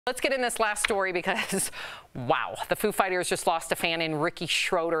Let's get in this last story because, wow, the Foo Fighters just lost a fan in Ricky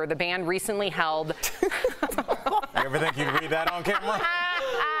Schroder. The band recently held... You ever think you'd read that on camera?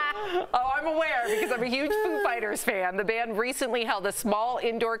 Oh, I'm aware because I'm a huge Foo Fighters fan. The band recently held a small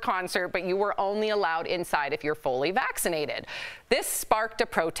indoor concert, but you were only allowed inside if you're fully vaccinated. This sparked a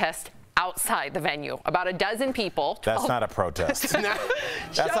protest outside the venue. About a dozen people. That's not a protest.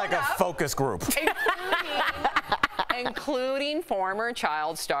 That's like a focus group. Including former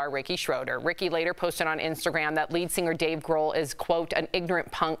child star Ricky Schroder. Ricky later posted on Instagram that lead singer Dave Grohl is, quote, an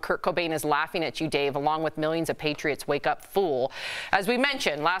ignorant punk. Kurt Cobain is laughing at you, Dave, along with millions of patriots. Wake up, fool. As we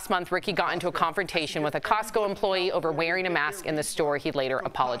mentioned, last month, Ricky got into a confrontation with a Costco employee over wearing a mask in the store. He later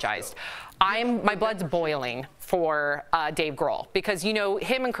apologized. My blood's boiling for Dave Grohl because, you know,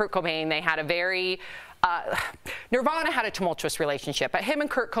 him and Kurt Cobain, they had a very... Nirvana had a tumultuous relationship, but him and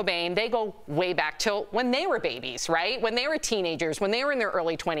Kurt Cobain, they go way back till when they were babies, right? When they were teenagers, when they were in their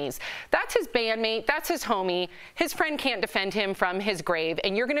early 20s. That's his bandmate, that's his homie. His friend can't defend him from his grave,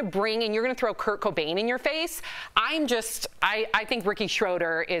 and you're gonna throw Kurt Cobain in your face. I think Ricky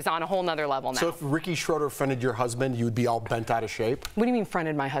Schroder is on a whole nother level now. So if Ricky Schroder offended your husband, you'd be all bent out of shape? What do you mean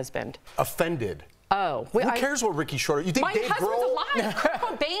friended my husband? Offended. Oh, who cares what Ricky Schroder? You think my Dave husband's Grohl? alive. Kurt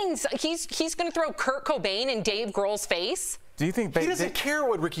Cobain's he's going to throw Kurt Cobain in Dave Grohl's face. Do you think he doesn't care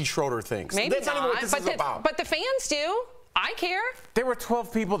what Ricky Schroder thinks? Maybe That's not even what this is about. But the fans do. I care. There were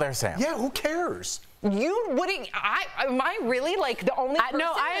 12 people there, Sam. Yeah, who cares? You wouldn't. Am I really like the only person?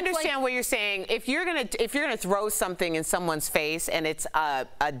 No, I understand what you're saying. If you're gonna throw something in someone's face and it's a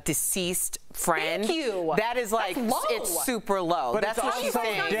deceased friend, thank you. That is like it's super low. But that's it's what also she's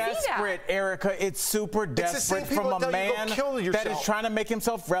saying. Desperate, Erica. It's super desperate from a man that is trying to make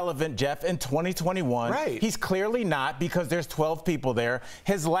himself relevant, Jeff, in 2021. Right. He's clearly not because there's 12 people there.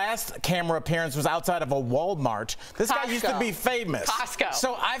 His last camera appearance was outside of a Walmart. This guy used to be famous. Costco.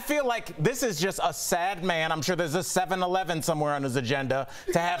 So I feel like this is just a sad man. I'm sure there's a 7-Eleven somewhere on his agenda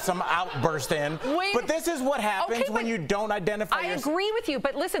to have some outburst in. But this is what happens when you don't identify yourself. I agree with you,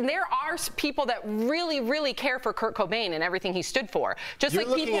 but listen, there are people that really, really care for Kurt Cobain and everything he stood for. Just You're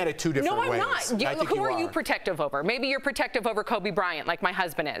like looking at it two different ways. No, I'm not. Who are you protective over? Maybe you're protective over Kobe Bryant, like my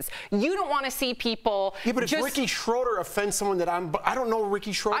husband is. You don't want to see people. Yeah, but if Ricky Schroder offends someone that I don't know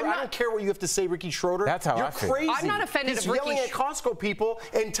Ricky Schroder. I don't care what you have to say, Ricky Schroder. That's how I feel. You're crazy. I'm not offended He's of Ricky. Yelling at Costco people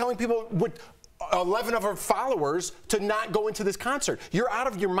and telling people what 11 of our followers to not go into this concert. You're out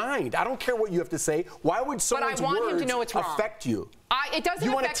of your mind. I don't care what you have to say. Why would someone's words affect you? It doesn't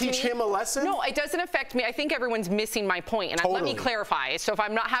you want to affect teach me. him a lesson? No, it doesn't affect me. I think everyone's missing my point, and let me clarify. So if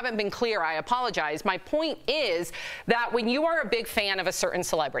haven't been clear, I apologize. My point is that when you are a big fan of a certain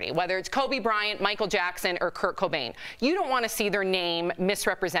celebrity, whether it's Kobe Bryant, Michael Jackson, or Kurt Cobain, you don't want to see their name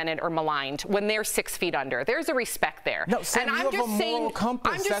misrepresented or maligned when they're 6 feet under. There's a respect there. No, Sam, and I'm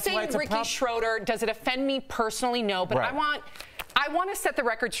just saying Ricky Schroder, does it offend me personally? No, but I want to set the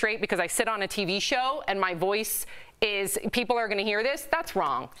record straight because I sit on a TV show and my voice is, people are going to hear this. That's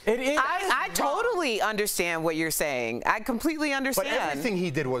wrong. It is. I totally understand what you're saying. I completely understand. But everything he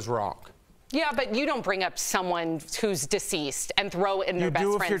did was wrong. Yeah, but you don't bring up someone who's deceased and throw it in their best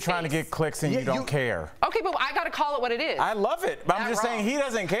friend's face. You do if you're trying to get clicks and you don't care. Okay, but I got to call it what it is. I love it. But I'm just saying he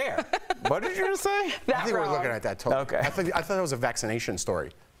doesn't care. What did you just say? I think we're looking at that totally. Okay. I thought it was a vaccination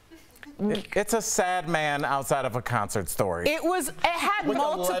story. It's a sad man outside of a concert story. It had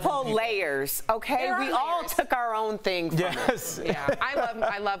multiple layers, okay? We all took our own thing from it. Yeah,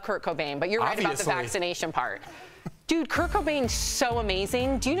 I love Kurt Cobain, but you're right about the vaccination part. Dude, Kurt Cobain's so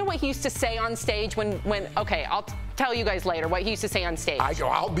amazing. Do you know what he used to say on stage okay, I'll tell you guys later what he used to say on stage.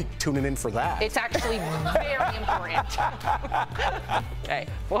 I'll be tuning in for that. It's actually very important. Okay,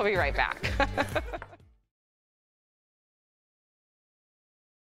 we'll be right back.